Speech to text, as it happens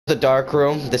the dark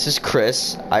room. This is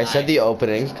Chris. I said the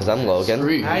opening because I'm Logan.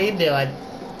 How you doing?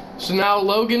 So now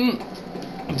Logan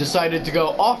decided to go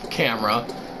off camera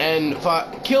and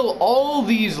kill all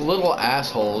these little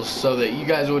assholes so that you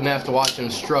guys wouldn't have to watch him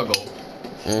struggle.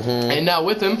 And now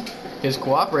with him, his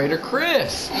cooperator,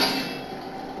 Chris.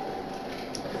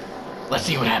 Let's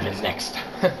see what happens next.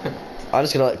 I'm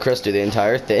just gonna let Chris do the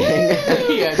entire thing.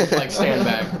 Yeah, just like stand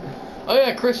back. Oh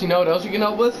yeah, Chris, you know what else you can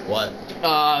help with? What?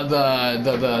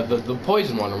 The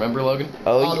poison one, remember, Logan?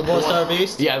 Oh, the Blood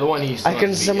Beast? Yeah, the one he's. I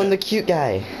can summon the cute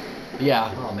guy.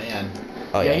 Yeah. Oh man.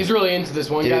 Oh Yeah, he's really into this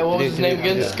one guy. What was his name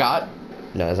again? Scott?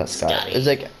 No, it's not Scott. Scotty. It's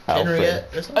like Alfred.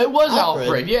 It was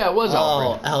Alfred. Yeah, it was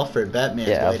Alfred. Oh, Alfred. Batman's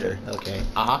later. Okay.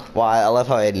 Well, I love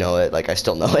how I know it. Like, I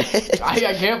still know it.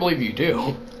 I can't believe you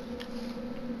do.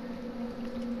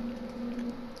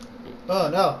 Oh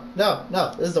no!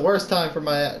 This is the worst time for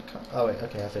my. Oh wait,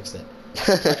 okay, I fixed it.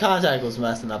 My contact was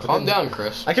messing up. Calm down,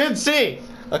 Chris. I couldn't see.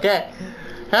 Okay,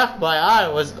 half my eye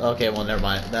was. Okay, well never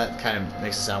mind. That kind of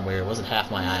makes it sound weird. It wasn't half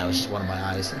my eye. It was just one of my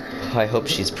eyes. I hope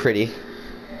she's pretty.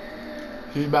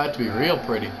 She's about to be real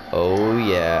pretty. Oh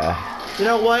yeah. You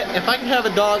know what? If I could have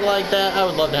a dog like that, I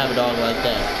would love to have a dog like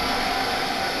that.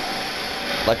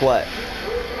 Like what?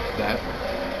 That.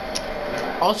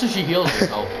 Also, she heals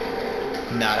herself.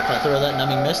 Not if I throw that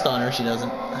numbing mist on her, she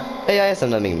doesn't. Hey, I have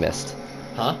some numbing mist.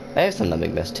 Huh? I have some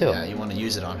numbing mist too. Yeah, you want to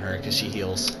use it on her because she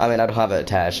heals. I mean, I don't have it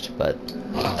attached, but.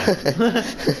 Well,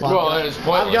 It's pointless.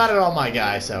 I've got it on my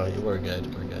guy, so we're good.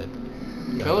 We're good.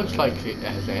 It looks like it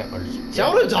has antlers. So I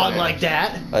want a dog like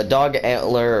that. A dog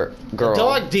antler girl. A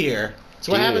dog deer.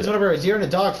 So what happens whenever a deer and a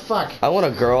dog fuck? I want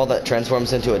a girl that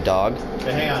transforms into a dog.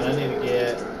 Okay, hang on, I need to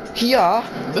get. Yeah.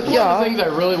 That's one of the things I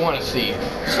really want to see.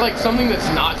 It's like something that's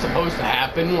not supposed to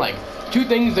happen. Like two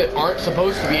things that aren't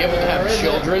supposed to be able to have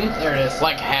children. There it is.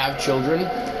 Like have children.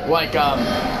 Like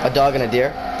a dog and a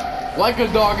deer. Like a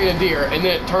dog and a deer, and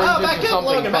then it turns into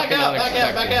something Logan, fucking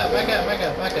unexpected.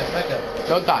 back up.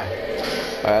 Don't die.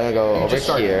 Alright, I'm gonna go over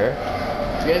here.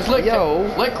 Yeah, just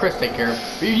let Chris take care of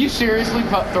it. Are you seriously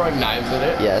throwing knives at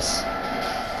it? Yes.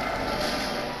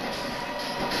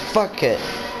 Fuck it.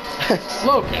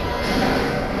 Logan.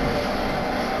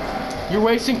 You're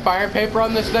wasting fire paper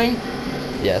on this thing?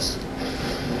 Yes.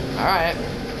 Alright.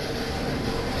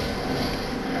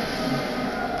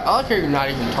 I like how you're not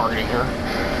even targeting her.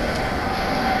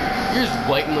 You're just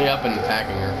blatantly up and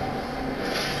attacking her.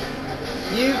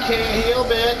 You can't heal,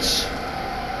 bitch.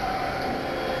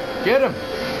 Get him.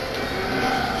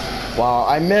 Wow,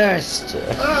 I missed.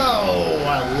 Oh,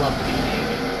 I love to be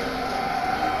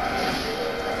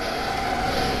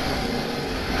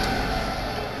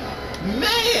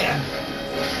Man!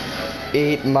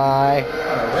 Eat my.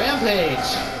 What a rampage!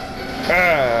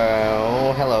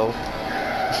 Oh, hello.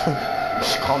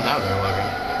 Just calm down there, Logan.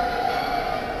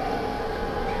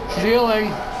 She's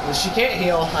healing. Well, she can't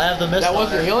heal. I have the mist. That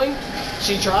wasn't healing?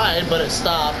 She tried, but it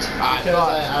stopped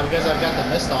because I've got the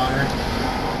mist on her.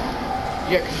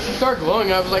 Yeah, because she started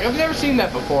glowing. I was like, I've never seen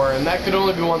that before, and that could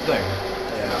only be one thing.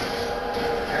 Yeah.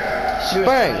 She was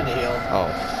Bang. trying to heal. Oh.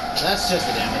 That's just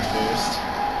a damage boost.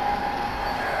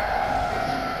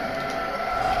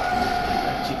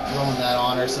 I keep throwing that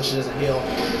on her so she doesn't heal.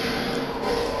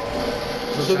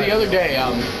 So the other day,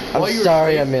 I'm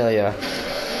sorry, Amelia.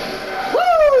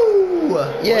 Woo!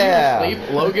 Yeah. While you were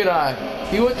asleep, Logan,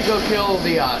 he went to go kill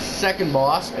the second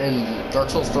boss in Dark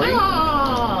Souls 3.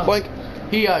 Ah! Boink.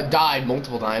 He died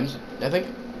multiple times, I think.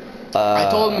 I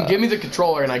told him, give me the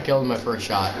controller, and I killed him my first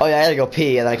shot. Oh yeah, I had to go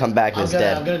pee, and then I come back and it's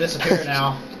dead. I'm gonna disappear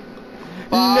now.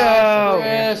 No!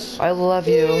 Chris. I love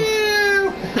you.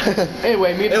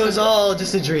 Anyway, meet us. It was all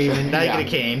just a dream, and now you get a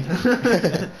cane.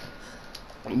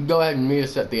 Go ahead and meet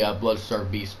us at the Blood-Starved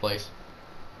Beast place.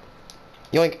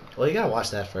 Yoink. Well, you gotta watch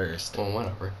that first. Well,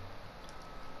 whatever.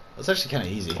 It's actually kind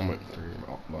of easy. I went through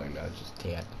mine. I just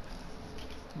can't.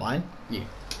 Mine? Yeah.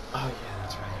 Oh yeah,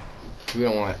 that's right. We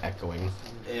don't want it echoing.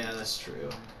 Yeah, that's true.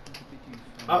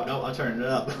 Oh no, I turned it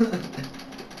up.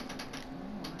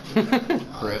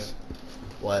 Chris.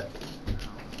 What?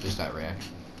 Just that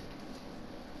reaction.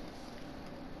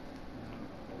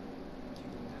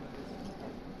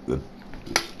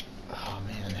 Oh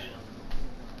man.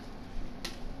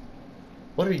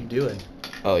 What are you doing?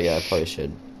 Oh yeah, I probably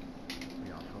should.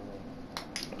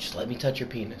 Just let me touch your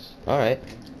penis. Alright.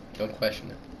 Don't question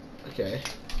it. Okay.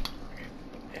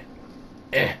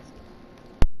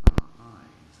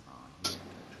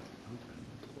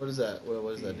 What is that?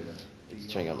 What is that doing?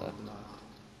 Turning on the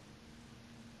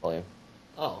volume.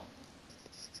 Oh.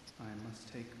 I must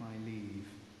take my leave.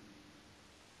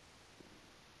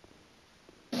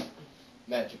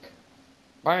 Magic.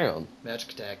 Bam.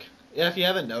 Magic attack. Yeah, if you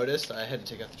haven't noticed, I had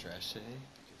to take out the trash today.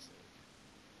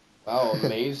 Wow,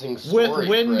 amazing story, With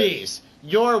Wendy's.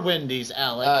 Your Wendy's,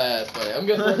 Alec. Yeah, that's funny. I'm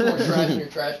gonna throw some more trash in your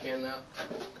trash can now.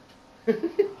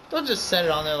 Don't just set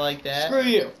it on there like that. Screw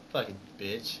you. Fucking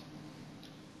bitch.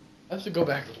 I have to go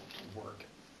back to work.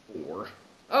 4.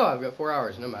 Oh, I've got 4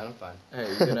 hours. No, man, I'm fine. Hey,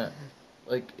 you're gonna...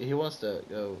 like, he wants to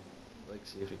go, like,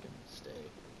 see if he can stay.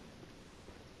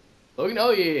 Logan? Oh,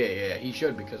 yeah. He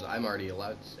should because I'm already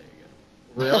allowed to stay again.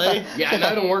 Really? Yeah, and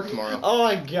I don't work tomorrow. Oh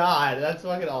my god, that's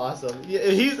fucking awesome.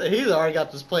 He's already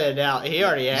got this planned out. He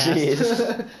already asked.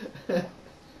 Jeez.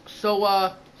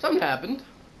 So, something happened.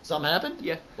 Something happened?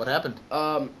 Yeah. What happened?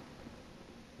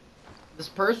 This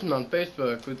person on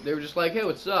Facebook, they were just like, hey,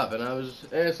 what's up? And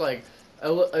it's like,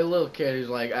 a little kid who's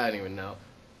like, I don't even know.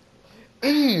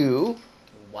 Ew.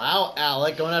 Wow,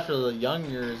 Alec, going after the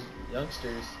youngsters.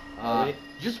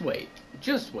 Just wait,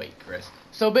 Chris.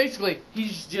 So basically, he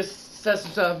just says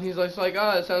some stuff, and he's like,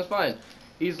 oh, that sounds fine.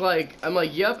 He's like, I'm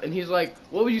like, yep, and he's like,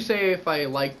 what would you say if I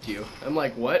liked you? I'm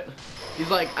like, what? He's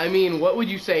like, I mean, what would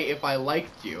you say if I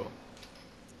liked you?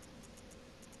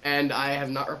 And I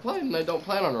have not replied, and I don't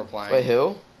plan on replying. Wait,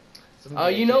 who?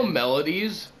 You know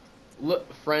Melody's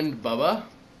friend Bubba?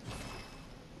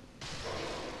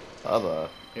 Bubba.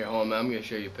 Here, hold on, man, I'm gonna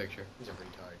show you a picture. He's a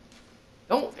retard.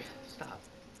 Don't, stop.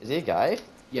 Is he a guy?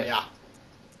 Yes. Yeah.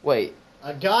 Wait.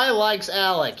 A guy likes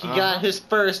Alec. He got his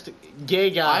first gay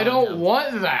guy. I on don't him.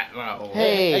 want that, though.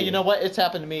 Hey. Hey, you know what? It's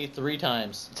happened to me 3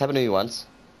 times. It's happened to me once.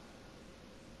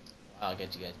 Wow, I'll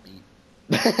get you guys beat.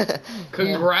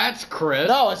 Congrats, Chris.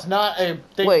 No, it's not a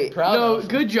thing Wait. to be proud No, of.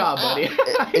 good job, buddy.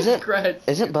 Isn't Congrats.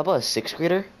 Bubba a 6th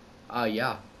grader?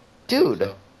 Yeah. Dude.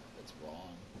 So, It's wrong.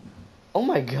 Oh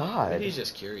my god. He's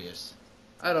just curious.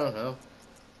 I don't know.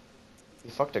 He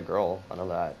fucked a girl. I know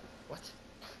that. What?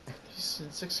 He's in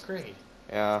 6th grade.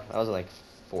 Yeah, I was in like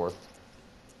 4th.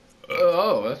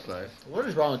 Oh, that's nice. What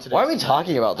is wrong with today? Why are we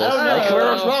talking about this? I don't know.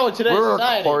 Like, What's wrong with today's we're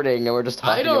society? recording and we're just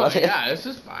talking I don't. about it. Yeah, this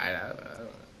is fine. I don't know.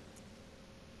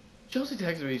 Chelsea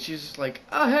texted me. She's just like,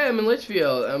 "Oh, hey, I'm in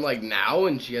Litchfield." I'm like, "Now,"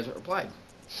 and she hasn't replied.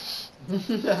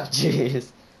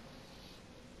 Jeez.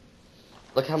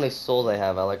 Look how many souls I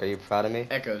have, Alec. Are you proud of me?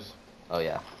 Echoes. Oh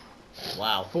yeah.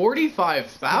 Wow.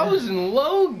 45,000,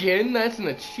 Logan. That's an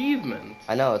achievement.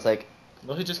 I know. It's like.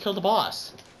 Well, he just killed the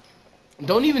boss.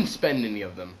 Don't even spend any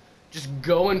of them. Just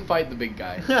go and fight the big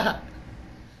guy.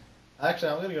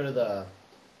 Actually, I'm gonna go to the.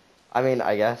 I mean,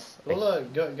 I guess. Go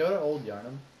to Old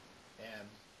Yarnum, and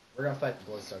we're gonna fight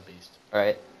the Bloodstar Beast. All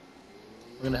right.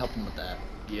 We're gonna help him with that.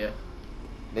 Yeah.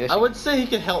 Maybe I would say he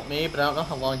could help me, but I don't know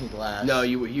how long he'd last. No,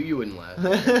 you wouldn't last.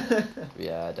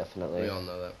 Yeah, definitely. We all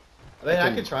know that. I mean,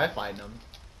 I could try fighting him.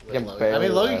 with can Logan. I barely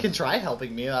mean, Logan last. can try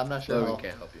helping me. I'm not sure. Logan how-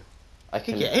 can't help you. I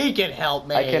can. He can help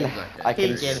me. I can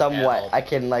He can somewhat. help. I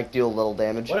can like do a little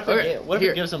damage. What if Okay,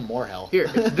 here. it gives him more health? Here,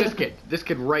 it's this kid. This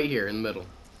kid right here in the middle.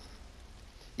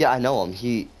 Yeah, I know him.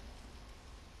 He.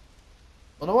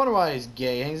 Well, no wonder why he's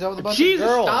gay. He hangs out with a bunch Jesus, of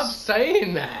girls. stop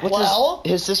saying that. What's Well-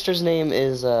 his sister's name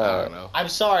is. I don't know. I'm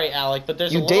sorry, Alec, but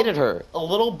there's You a dated little, her. a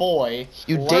little boy.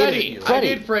 You who dated- likes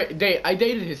you. Freddie. I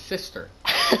dated his sister.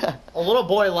 A little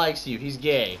boy likes you. He's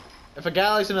gay. If a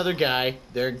guy likes another guy,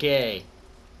 they're gay.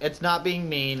 It's not being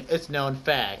mean. It's known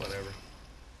fact. Whatever.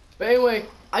 But anyway,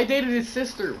 I dated his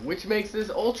sister, which makes this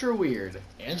ultra weird.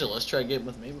 Angela's tried getting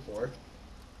with me before.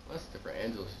 That's different.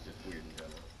 Angela's is just weird in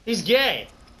general. He's gay.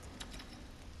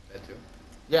 That too.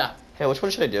 Yeah. Hey, which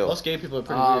one should I do? Most gay people are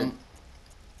pretty weird. What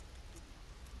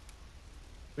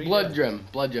do you Blood got? gem.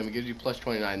 Blood gem. It gives you plus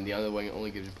 29. The other one only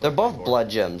gives you plus They're both 24. blood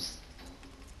gems.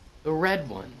 The red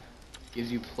one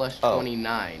gives you plus Oh.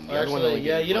 29. The Well, other one actually, only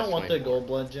yeah, gives you plus don't want the 24. gold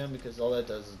blood gem because all that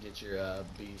does is get your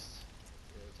beast.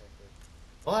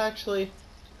 Well, actually,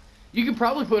 You could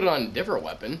probably put it on a different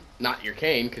weapon. Not your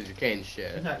cane, because your cane's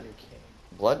shit. you're not your king.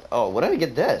 Blood. Oh, when did I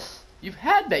get this? You've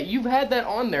had that. You've had that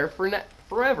on there for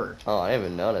forever. Oh, I didn't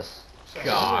even notice.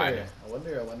 God. I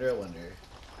wonder.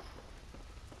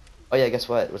 Oh yeah, guess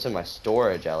what? What's in my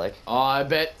storage, Alec? I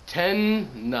bet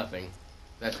 10 nothing.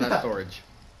 That's not storage.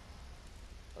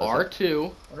 R2.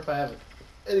 Wonder if I have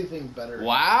anything better.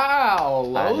 Wow,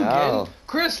 I know. Logan.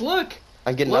 Chris, look.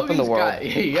 I'm getting up in the world.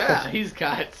 Yeah, he's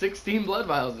got 16 blood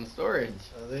vials in storage.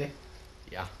 Are they?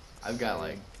 Yeah, I've got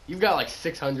like, you've got like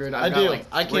 600. I I've do. got like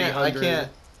I 300. can't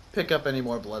pick up any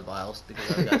more blood vials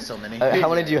because I've got so many. How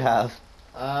many do you have?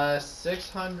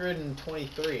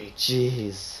 623.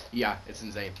 Jeez. Yeah, it's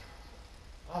insane.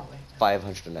 Oh wait.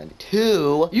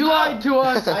 592. You lied to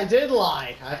us. I did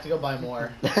lie. I have to go buy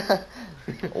more.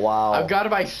 Wow. I've got to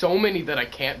buy so many that I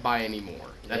can't buy anymore.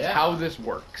 That's Yeah. how this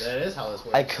works. That is how this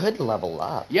works. I could level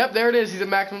up. Yep, there it is. He's at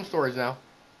maximum storage now.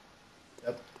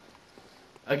 Yep.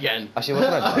 Again. Actually, what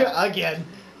can I buy? Again.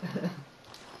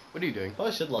 What are you doing?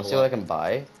 Probably should level Let's see what I up. can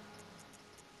buy.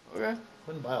 Okay.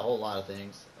 Wouldn't buy a whole lot of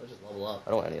things. I would just level up. I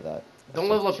don't want any of that. Don't That's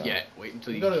level up junk. yet. Wait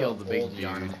until You you go to kill the the big old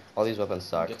yarn. dude. All these weapons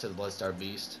suck. Get to the Bloodstar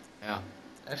Beast. Yeah.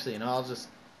 Actually, you know, I'll just.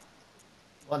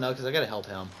 Well, no, because I gotta help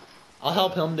him. I'll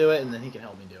help him do it, and then he can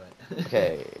help me do it.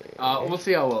 Okay. We'll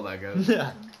see how well that goes.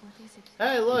 Yeah.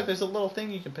 Hey, look! There's a little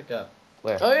thing you can pick up.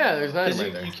 Where? Oh yeah, there's not Because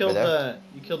right there. you killed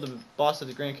Right the boss at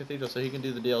the Grand Cathedral, so he can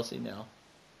do the DLC now.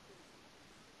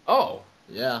 Oh.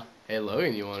 Yeah. Hey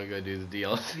Logan, you want to go do the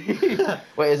DLC?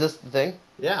 Wait, is this the thing?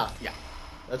 Yeah. Yeah.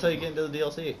 That's how you get into the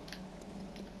DLC.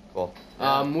 Cool.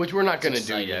 Which we're not It's gonna do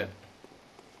exciting. yet.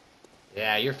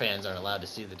 Yeah, your fans aren't allowed to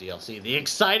see the DLC. The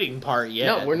exciting part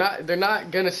yet. No, we're not. They're not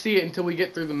gonna see it until we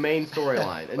get through the main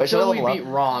storyline. Wait, should I Until we level beat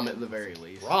up? Rom at the very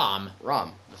least. Rom.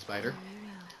 Rom, the spider.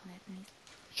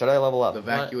 Should I level up? The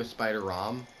vacuous spider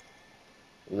Rom.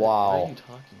 What are Wow. you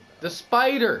talking about? The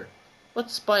spider! What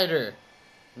spider?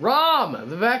 Rom!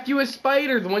 The vacuous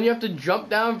spider! The one you have to jump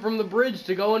down from the bridge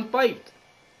to go and fight.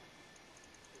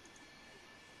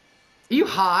 Are you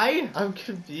high? I'm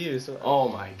confused. Oh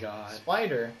my god.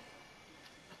 Spider.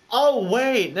 Oh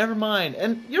wait, never mind.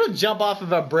 And you don't jump off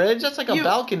of a bridge. That's like a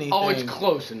balcony Oh, thing. it's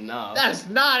close enough. That's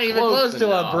not even Close close to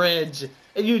enough. a bridge.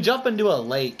 And you jump into a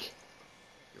lake.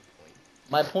 Your point.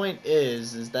 My point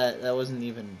is that wasn't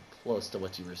even close to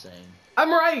what you were saying. I'm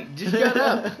right! Just shut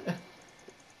up!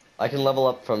 I can level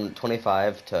up from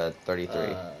 25 to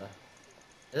 33.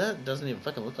 That doesn't even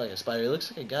fucking look like a spider. It looks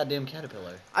like a goddamn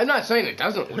caterpillar. I'm not saying it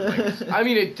doesn't look like a I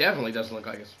mean, it definitely doesn't look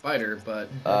like a spider, but...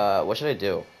 What should I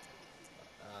do?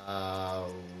 I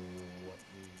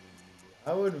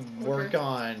would work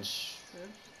on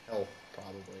health,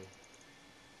 probably.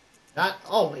 Not.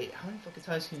 Oh wait, how many fucking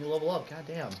times can you level up?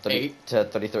 Goddamn. 8. To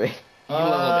 33. You can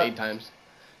level up 8 times.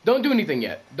 Don't do anything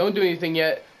yet. Don't do anything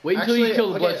yet. Wait until you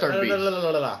kill the Bloodstar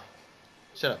Beast.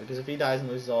 Shut up, because if he dies and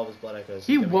loses all of his blood echoes,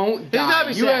 He won't die.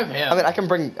 You have him. I mean,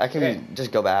 I can Okay.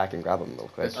 just go back and grab him real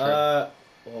quick. That's true.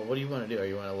 Well, what do you want to do? Are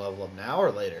you want to level up now or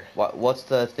later? What's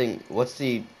the thing? What's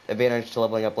the advantage to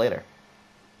leveling up later?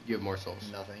 You have more souls.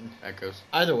 Nothing. Echoes.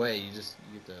 Either way, you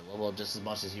get to level up just as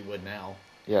much as you would now.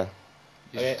 Yeah.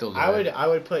 You Okay, should still do I that.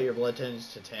 would put your blood tinge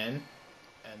to 10,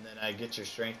 and then I get your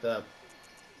strength up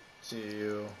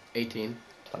to 18.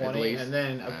 I 20, believe. and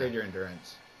then upgrade your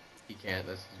endurance. He can't.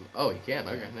 That's. Oh, he can.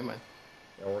 Okay, never mind.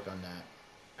 I'll work on that.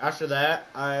 After that,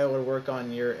 I would work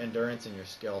on your endurance and your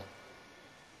skill.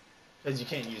 Because you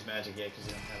can't use magic yet because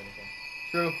you don't have anything.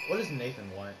 True. What does Nathan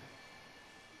want?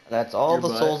 That's all Your the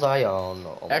butt. souls I own.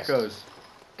 Almost. Echoes.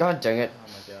 God dang it. Oh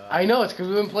my god. I know. It's because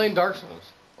we've been playing Dark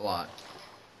Souls a lot.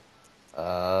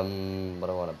 What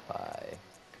do I want to buy?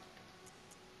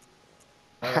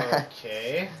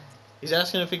 Okay. He's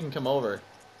asking if he can come over.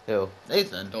 Who?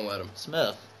 Nathan. Don't let him.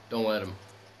 Smith. Don't let him.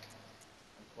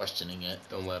 Questioning it.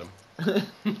 Don't let him.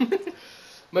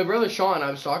 My brother Sean,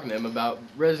 I was talking to him about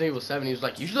Resident Evil 7. He was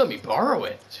like, "You should let me borrow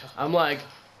it." I'm like,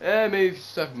 maybe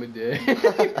suck my dick.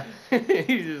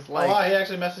 He's just like, oh, he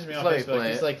actually messaged me on let me Facebook. play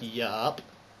He's it. like, yup.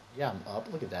 Yeah, I'm up.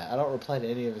 Look at that. I don't reply to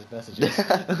any of his messages.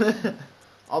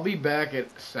 "I'll be back at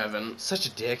 7." Such a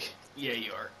dick. Yeah,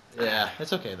 you are. Yeah,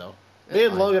 it's okay though. That's Me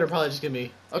and fine. Logan are probably just gonna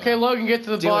be Okay, Logan, get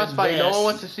to the Doing boss fight. No this. one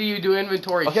wants to see you do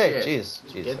inventory Okay, shit.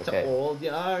 jeez, get okay. to Old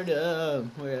Yarnum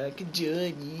where I can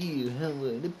join you. I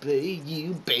wanna play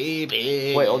you,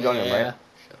 baby. Wait, Old Yarnum, right?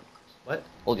 What?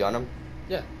 Old Yarnum?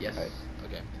 Yeah. Yes. Alright.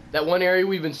 Okay. That one area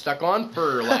we've been stuck on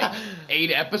for like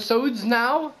 8 episodes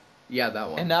now? Yeah, that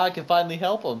one. And now I can finally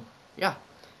help him. Yeah.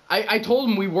 I told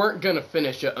him we weren't going to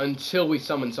finish it until we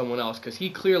summoned someone else, because he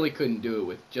clearly couldn't do it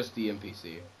with just the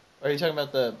NPC. Are you talking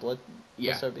about the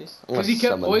Yeah. Bloodstar Beast? I'm gonna Because he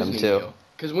kept summon him poisoning too. you.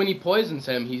 Because when he poisons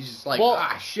him, he's just like,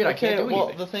 shit, I can't do well,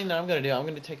 anything. the thing that I'm gonna do, I'm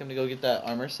gonna take him to go get that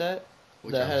armor set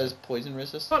Which that armor has set? poison I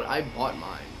resist. thought I bought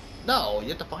mine. No, you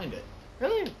have to find it.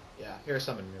 Really? Yeah, here's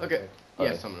summon me. Okay.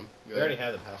 Okay. Yeah, summon him. Go We already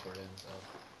ahead. have the password in, so.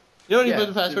 You know what Yeah, you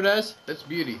put the password as? That's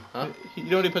beauty, huh? You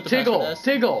know what he put the Tiggle! password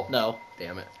as? Tiggle! No,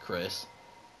 Damn it. Chris.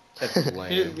 That's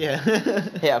lame. Yeah.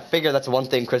 Yeah, I figure that's one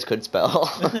thing Chris could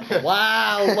spell.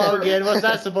 Wow, Logan, what's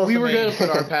that supposed We to were mean? going to put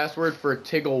our password for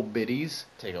Tiggle Biddies,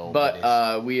 Tiggle.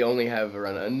 but we only have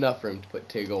around enough room to put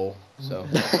Tiggle, so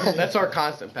that's our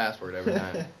constant password every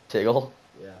time. Tiggle.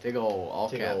 yeah. Tiggle, all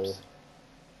Tiggle. caps.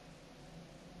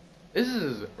 This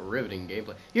is riveting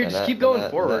gameplay. Here, And just that- keep and going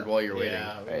that- forward that- while you're waiting.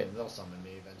 Yeah, Right. they'll summon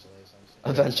me eventually. So I'm just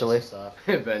gonna Eventually. do some stuff.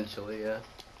 Eventually, yeah.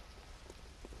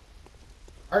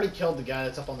 I already killed the guy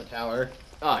that's up on the tower.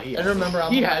 Ah, he And hasn't. remember,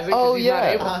 I'm he the- hasn't. Oh 'cause he's not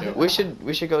yeah, able to.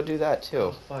 we should go do that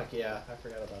too. Fuck yeah, I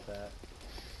forgot about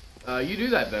that. You do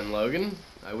that then, Logan.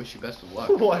 I wish you best of luck.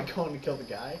 Who, I going to kill the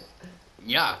guy?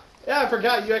 Yeah, Yeah, I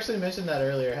forgot. You actually mentioned that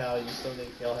earlier, how you still need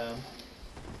to kill him.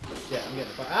 Yeah, I'm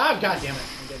getting fucked. Ah, god damn it.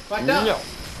 I'm getting fucked up. No.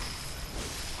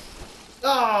 Oh,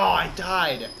 I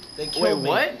died. They killed me.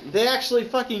 what? They actually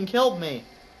fucking killed me.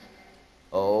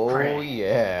 Oh Crap.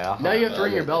 yeah. Now you have to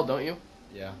ring your bell, don't you?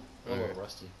 Yeah. I'm a Okay. little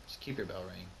rusty. Just keep your bell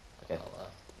ringing. Okay.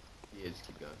 Yeah, just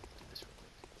keep going.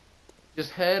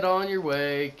 Just head on your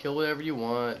way, kill whatever you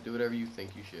want, do whatever you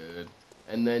think you should,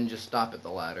 and then just stop at the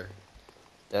ladder.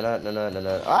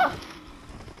 No. Ah!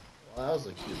 Well, that was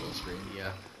a cute little screen.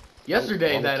 Yeah.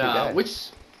 Yesterday, I'm a cute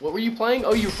guy. what were you playing?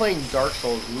 Oh, you were playing Dark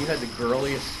Souls, and you had the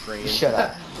girliest screen. Shut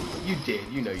up. You did.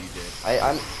 You know you did.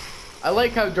 I'm I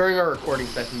like how during our recording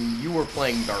session, you were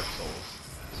playing Dark Souls.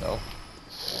 so.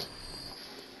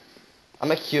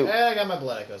 I'm a cute. Hey, I got my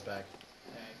blood echoes back.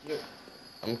 Thank you.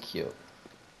 I'm cute.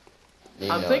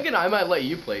 I'm thinking I might let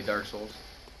you play Dark Souls.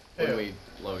 Who?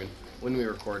 When we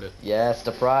recorded. Yes,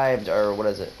 deprived or what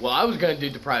is it? Well, I was gonna do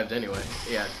Deprived anyway.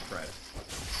 Yeah, it's Deprived.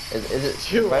 Is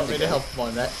it? You want deprived me to again? help him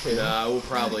on that too? Nah, we'll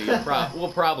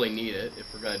probably need it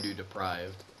if we're gonna do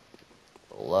Deprived.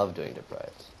 Love doing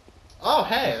deprived. Oh,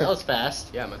 hey, that was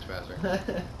fast. Yeah, much faster.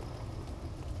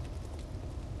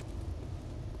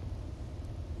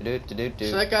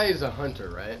 So that guy is a hunter,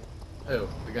 right? Who?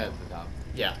 The guy at the top.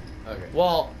 Yeah. Okay.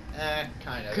 Well,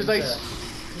 kind of. Because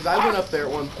I went up there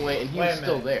at one point and he was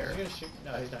still there. He's gonna shoot.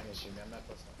 No, he's not gonna shoot me. I'm not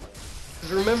close enough.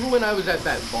 Because remember when I was at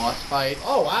that boss fight?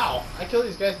 Oh wow! I killed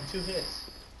these guys in 2 hits.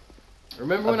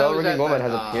 Remember A when I was bell-ringing at woman that,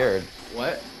 has appeared.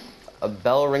 What? A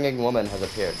bell-ringing woman has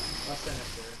appeared. Less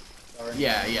sinister. Already.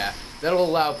 Yeah. That'll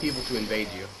allow people to invade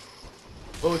you.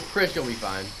 But with Chris, you'll be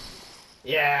fine.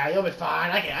 Yeah, you'll be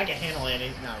fine. I can handle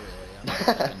any. Not really. I'm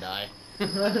not gonna die.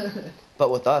 But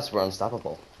with us, we're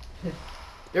unstoppable.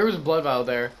 There was a blood vial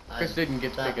there. Chris didn't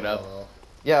get to pick it up.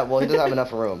 Yeah, well, he doesn't have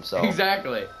enough room, so.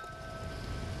 Exactly.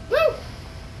 Woo!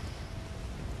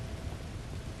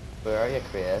 Where are you,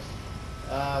 Chris?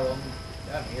 Well,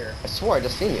 I'm here. I swore I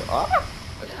just seen you. Ah!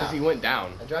 That's because he went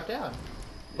down. I dropped down.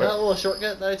 Where? That little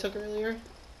shortcut that I took earlier?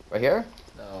 Right here?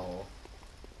 No.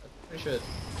 I'm pretty sure.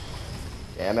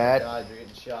 Damn Oh it. God, you're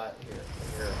getting shot. Here.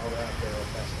 I'll run up there real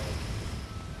fast.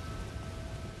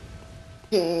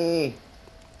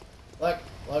 Look,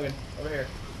 Logan, over here.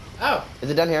 Oh! Is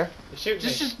it done here? You're shooting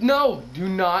me. Just no. Do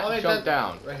not Oh, jump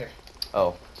down. Right here.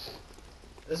 Oh.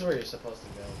 This is where you're supposed to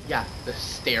go. Yeah, the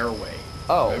stairway.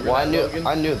 Oh, Remember well, that, Logan?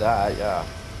 I knew that, yeah.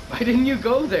 Why didn't you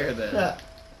go there then? Hold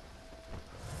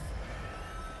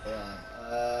on.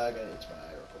 I gotta itch my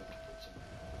eye real quick.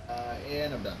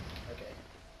 And I'm done. Okay.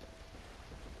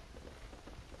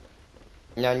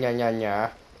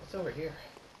 Nya. What's over here?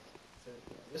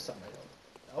 There's something right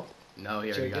over. No, he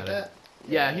Did you already get got it. that?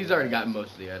 Yeah, he's already got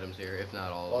most of the items here, if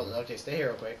not all of them. Well, okay, stay here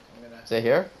real quick. I'm gonna Stay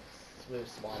here? smooth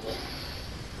swabble.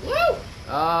 Woo!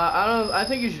 I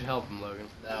think you should help him, Logan.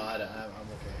 No, I don't. I'm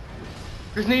okay.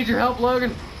 Chris needs your help,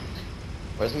 Logan.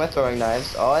 Where's my throwing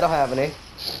knives? Oh, I don't have any.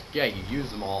 Yeah, you use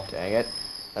them all. Dang it.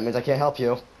 That means I can't help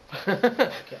you.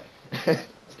 Okay.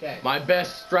 Okay. My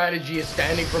best strategy is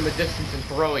standing from a distance and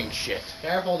throwing shit.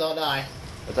 Careful, don't die.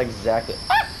 That's exactly.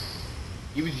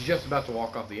 He was just about to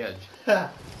walk off the edge.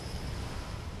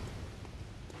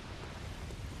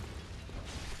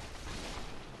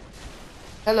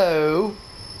 Hello.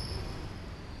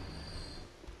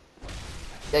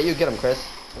 Yeah, you get him, Chris.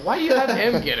 Why do you have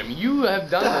him get him? You have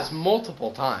done this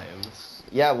multiple times.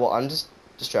 Yeah, well, I'm just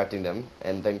distracting them,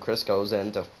 and then Chris goes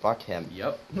in to fuck him.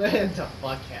 Yep. Man, the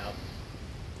fuck out.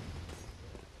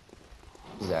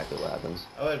 Exactly what happens.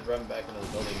 I would run back into the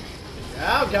building.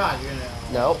 Oh God, you're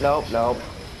gonna. Nope.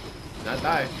 Not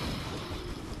die.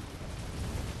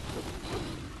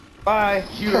 Bye.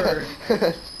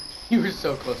 You were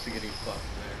so close to getting fucked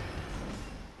there.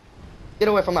 Get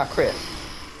away from my Chris.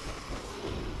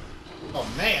 Oh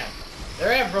man,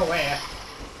 they're everywhere.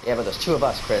 Yeah, but there's 2 of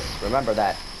us, Chris. Remember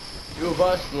that. 2 of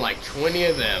us and like 20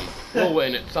 of them. We'll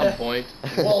win at some point.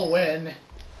 We'll win.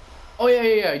 Oh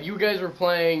yeah. You guys were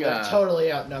playing. They're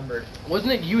totally outnumbered.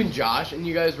 Wasn't it you and Josh, and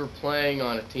you guys were playing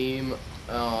on a team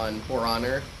on For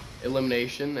Honor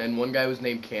Elimination, and one guy was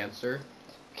named Cancer.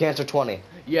 Cancer 20.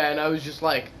 Yeah, and I was just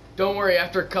like, don't worry,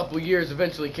 after a couple years,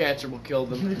 eventually Cancer will kill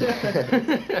them.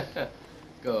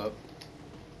 Go up.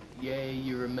 Yay,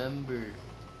 you remember.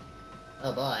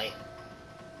 Oh boy.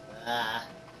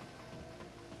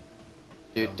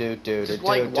 Just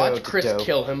like, watch Chris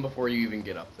kill him before you even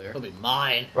get up there. He'll be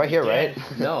mine. Right here, right?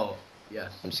 No.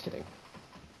 Yes. I'm just kidding.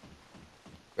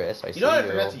 Chris, I see You know what I you.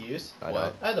 forgot to use? I What?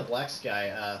 know. I had the black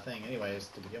sky thing anyways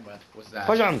to begin with. What's that?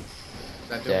 Push him! Is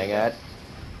that doing Dang it.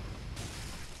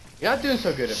 You're not doing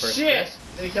so good at first, Shit! Chris.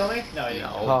 Did he kill me? No, he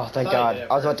didn't. No. Oh, thank Thought he God. did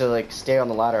at I was about first. to, like, stay on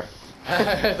the ladder.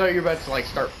 I thought you were about to like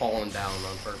start falling down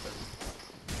on purpose.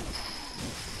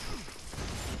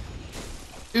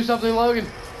 Do something, Logan.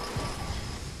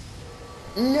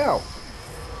 No.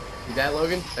 See that,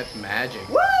 Logan? That's magic.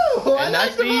 Woo! And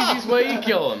that's the easiest way you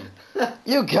kill him.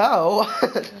 You go.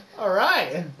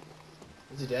 Alright.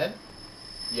 Is he dead?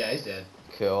 Yeah, he's dead.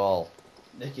 Cool.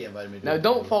 Nikki invited me to Now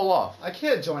don't fall off. I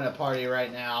can't join a party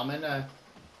right now. I'm in a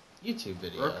YouTube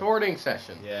video. Recording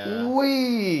session. Yeah.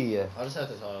 Wee. I'll just have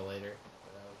to tell her later.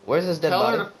 Where's this dead Tell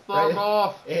body? her to fuck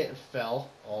off. It fell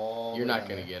all You're the way not down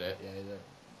gonna there. get it. Yeah,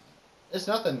 it's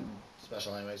nothing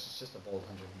special anyways. It's just a bold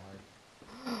 100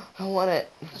 mark. I want it.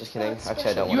 Just kidding. That's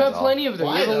Actually, I don't special. want You it have at all. plenty of them.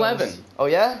 Why You have those? 11. Oh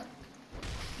yeah?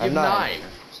 You have 9.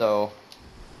 So,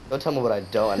 don't tell me what I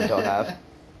don't and don't have.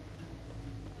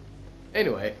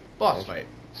 Anyway, boss fight.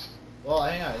 Well,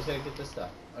 hang on. I just gotta get this stuff.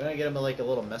 I'm gonna get him like a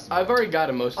little messenger. I've already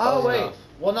got most of Oh the wait. stuff.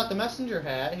 Well, not the messenger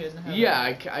hat. He doesn't have.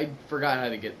 Yeah, that. I forgot how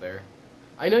to get there.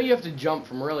 I know you have to jump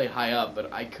from really high up,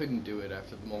 but I couldn't do it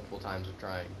after the multiple times of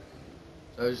trying.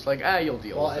 So I was just like, you'll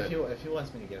deal Well, with it. if he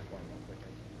wants me to get it for him real quick, I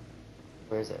can.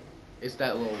 Where is it? It's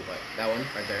that little, like, that one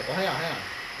right there. Well, hang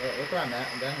on. Look where I'm at.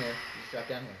 I'm down here. You just drop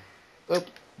down here. Oop.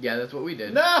 Yeah, that's what we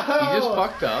did. No! He just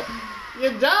fucked up.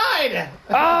 You died!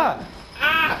 Ah!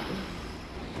 Ah!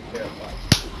 Here,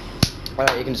 watch.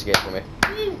 Alright, you can just get it for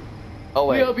me. Oh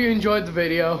We wait. hope you enjoyed the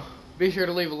video. Be sure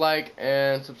to leave a like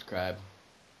and subscribe.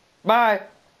 Bye.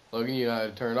 Logan, you know how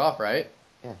to turn it off, right?